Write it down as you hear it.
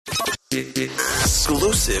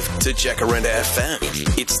Exclusive to Jacaranda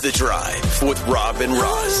FM. It's The Drive with Rob and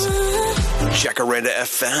Roz. Jacaranda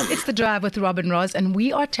FM. It's The Drive with Rob and Roz, and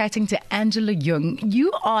we are chatting to Angela Yeung.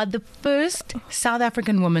 You are the first South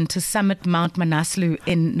African woman to summit Mount Manaslu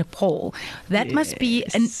in Nepal. That must be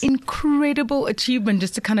an incredible achievement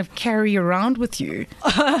just to kind of carry around with you.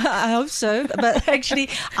 I hope so. But actually,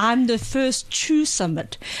 I'm the first true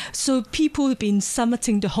summit. So people have been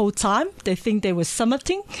summiting the whole time. They think they were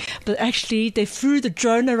summiting, but actually they threw the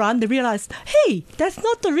drone around. They realized, hey, that's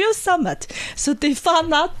not the real summit. So they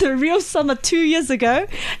found out the real summit 2 years ago,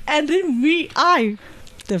 and then I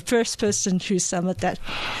the first person to summit that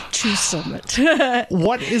true summit.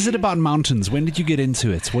 What is it about mountains? When did you get into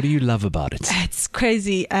it? What do you love about it? It's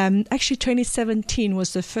crazy. Actually, 2017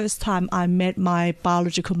 was the first time I met my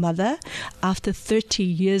biological mother after 30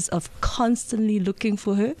 years of constantly looking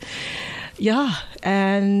for her. Yeah,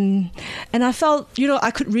 and I felt,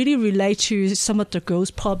 I could really relate to some of the girls'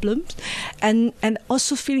 problems, and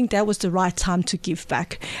also feeling that was the right time to give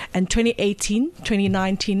back. And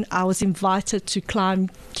 2019, I was invited to climb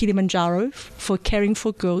Kilimanjaro for caring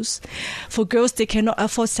for girls. For girls, they cannot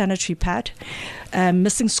afford sanitary pad,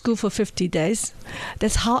 missing school for 50 days.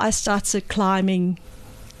 That's how I started climbing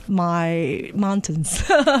my mountains.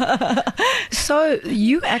 So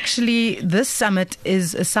you actually, this summit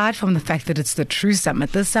is, aside from the fact that it's the true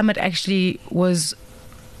summit, this summit actually was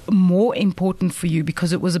more important for you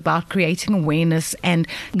because it was about creating awareness and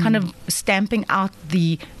kind of stamping out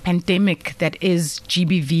the pandemic that is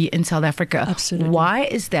GBV in South Africa. Absolutely. Why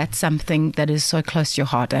is that something that is so close to your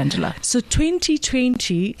heart, Angela? So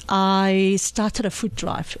 2020, I started a food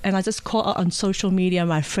drive, and I just called out on social media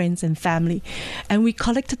my friends and family, and we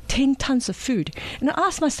collected 10 tons of food. And I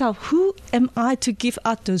asked myself, who am I to give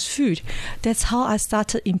out those food? That's how I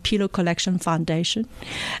started Impilo Collection Foundation,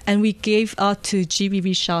 and we gave out to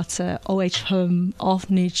GBV Shelter, OH Home,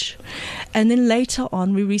 Orphanage, and then later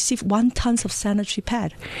on we received 1 ton of sanitary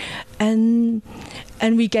pad. And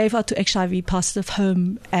we gave out to HIV positive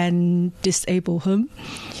home and disabled home.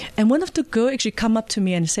 And one of the girls actually come up to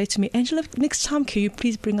me and say to me, Angela, next time can you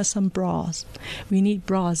please bring us some bras? We need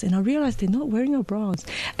bras. And I realized they're not wearing our bras.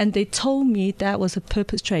 And they told me that was a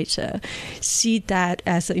perpetrator. See that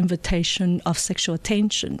as an invitation of sexual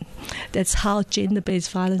attention. That's how gender-based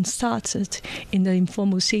violence started in the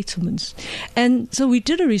informal settlements. And so we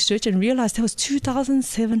did a research and realized there was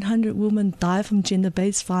 2,700 women died from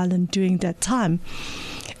gender-based violence during that time.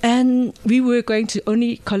 And we were going to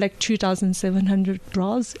only collect 2,700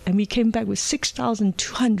 bras, and we came back with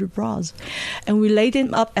 6,200 bras. And we laid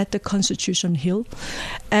them up at the Constitution Hill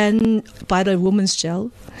and by the women's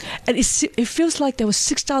jail. And it feels like there was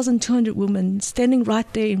 6,200 women standing right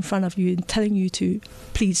there in front of you and telling you to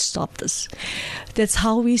please stop this. That's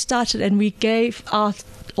how we started, and we gave out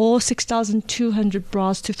all 6,200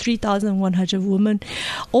 bras to 3,100 women.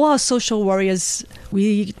 All our social warriors,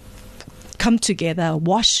 we come together,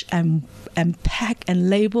 wash and pack and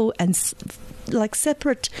label and like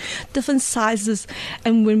separate different sizes.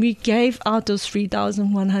 And when we gave out those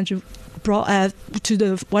 3,100 to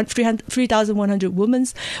the 3,100 women,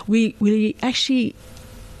 we actually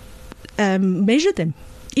measure them,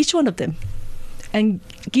 each one of them, and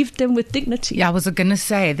give them with dignity. Yeah, I was going to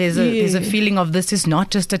say, there's a feeling of this is not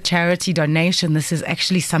just a charity donation. This is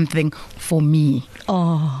actually something for me.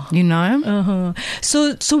 Oh, you know.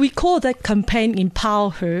 So we call that campaign "Empower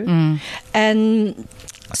Her," and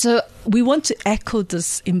so we want to echo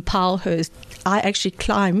this "Empower Her." I actually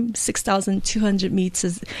climbed 6,200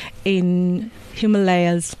 meters in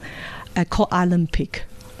Himalayas called Island Peak.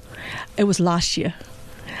 It was last year,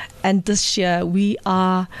 and this year we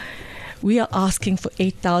are asking for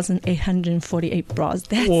 8,848 bras.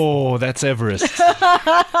 That's Everest.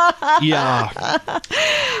 Yeah.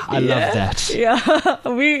 I love that. Yeah,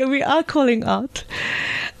 we are calling out.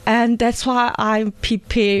 And that's why I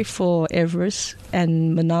prepare for Everest.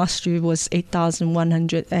 And Manaslu was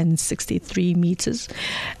 8,163 meters.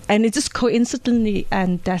 And it just coincidentally,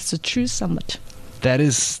 and that's a true summit.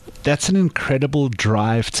 That's an incredible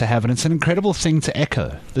drive to have, and it's an incredible thing to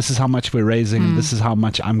echo. This is how much we're raising. This is how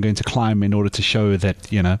much I'm going to climb in order to show that,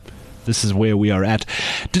 this is where we are at.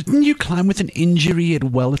 Didn't you climb with an injury at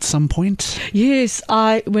some point? Yes,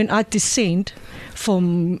 when I descend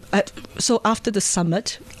so after the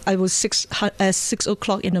summit, I was 6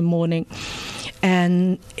 o'clock in the morning,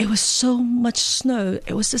 and it was so much snow.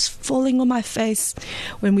 It was just falling on my face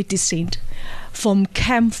when we descend. From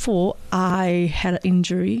Camp 4, I had an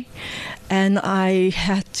injury, and I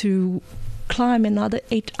had to climb another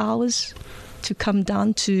 8 hours to come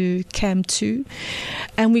down to Camp 2.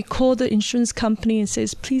 And we called the insurance company and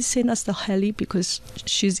says, please send us the heli because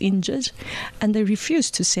she's injured. And they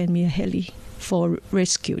refused to send me a heli for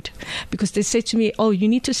rescued because they said to me, oh, you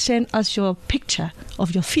need to send us your picture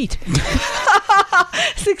of your feet.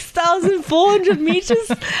 6,400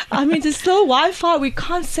 meters. I mean, there's no Wi-Fi. We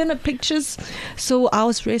can't send pictures. So I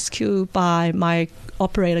was rescued by my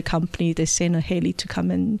operator company. They sent a heli to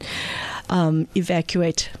come and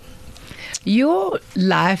evacuate. Your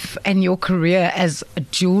life and your career as a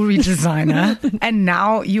jewelry designer, and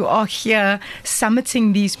now you are here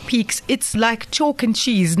summiting these peaks. It's like chalk and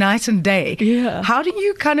cheese, night and day. Yeah. How do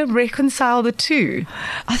you kind of reconcile the two?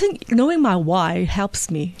 I think knowing my why helps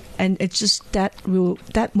me, and it's just that will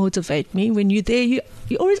motivate me. When you're there, you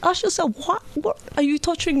always ask yourself, what are you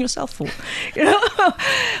torturing yourself for? You know,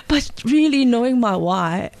 but really knowing my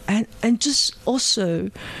why, and just also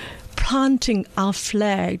planting our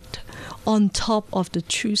flag on top of the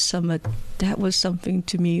true summit, that was something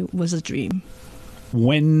to me was a dream.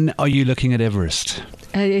 When are you looking at Everest?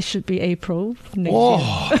 It should be April next year.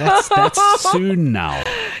 That's soon now.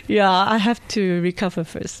 Yeah, I have to recover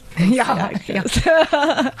first. Yeah.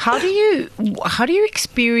 How do you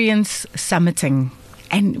experience summiting?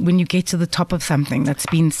 And when you get to the top of something that's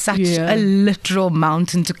been such a literal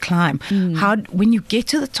mountain to climb, when you get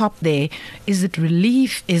to the top there, is it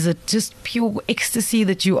relief? Is it just pure ecstasy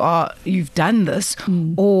that you've done this?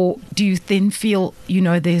 Or do you then feel,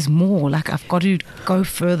 there's more, like I've got to go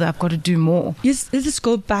further, I've got to do more? Yes, let's just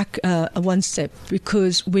go back one step,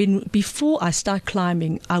 because before I start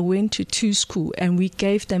climbing, I went to school and we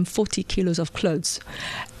gave them 40 kilos of clothes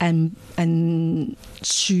and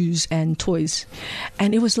shoes and toys.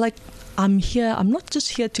 And it was like, I'm not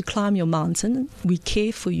just here to climb your mountain. We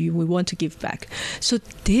care for you. We want to give back. So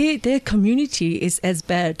their community is as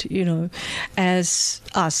bad, as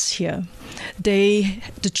us here. The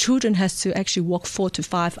children has to actually walk 4 to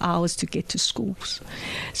 5 hours to get to schools.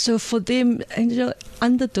 So for them,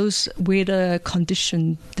 under those weather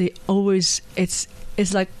conditions, it's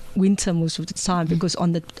like winter most of the time because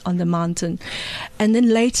on the mountain. And then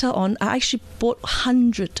later on, I actually bought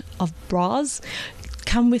 100 of bras.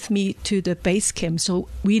 Come with me to the base camp. So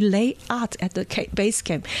we lay out at the base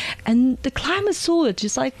camp, and the climbers saw it.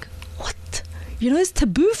 It's like, what? It's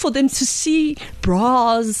taboo for them to see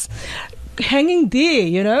bras hanging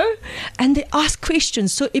there, and they ask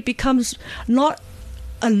questions. So it becomes not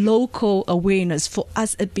a local awareness. For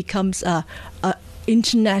us, it becomes a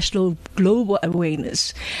international, global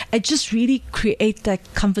awareness. It just really create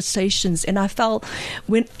that conversations. And I felt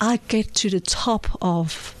when I get to the top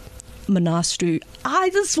of Manaslu,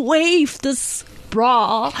 I just waved this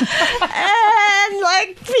bra and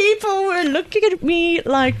like people were looking at me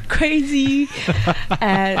like crazy,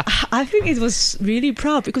 and I think it was really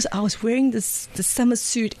proud because I was wearing the summer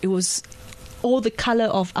suit. It was all the color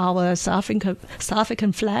of our South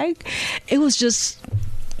African flag. It was just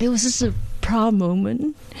a proud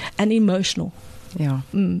moment and emotional. Yeah.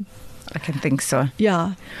 I can think so.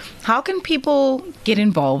 Yeah. How can people get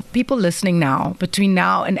involved? People listening now, between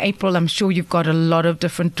now and April, I'm sure you've got a lot of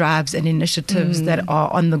different drives and initiatives that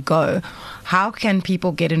are on the go. How can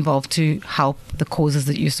people get involved to help the causes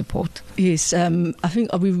that you support? Yes, I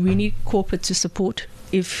think we need corporate to support.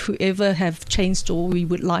 If whoever have chain store, we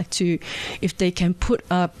would like to, if they can put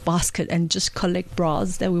a basket and just collect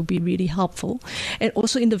bras, that will be really helpful. And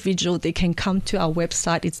also individual, they can come to our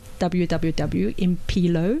website. It's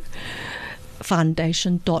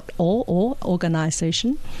www.impilofoundation.org or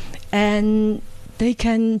organization, and they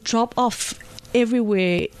can drop off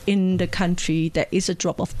everywhere in the country. There is a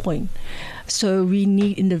drop-off point. So we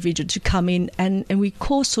need individuals to come in, and we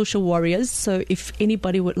call social warriors. So if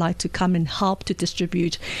anybody would like to come and help to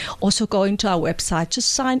distribute, also go into our website,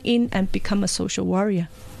 just sign in and become a social warrior.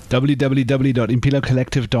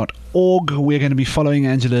 www.impilocollective.org. We're going to be following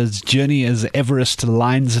Angela's journey as Everest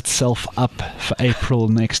lines itself up for April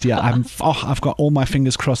next year. I've got all my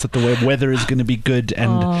fingers crossed that the weather is going to be good,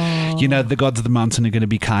 and the gods of the mountain are going to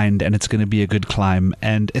be kind, and it's going to be a good climb,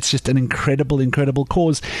 and it's just an incredible, incredible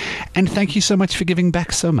cause. And thank you so much for giving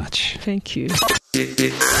back so much. Thank you.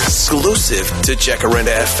 Exclusive to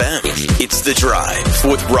Jacaranda FM. It's The Drive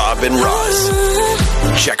with Rob and Roz.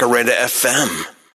 Jacaranda FM.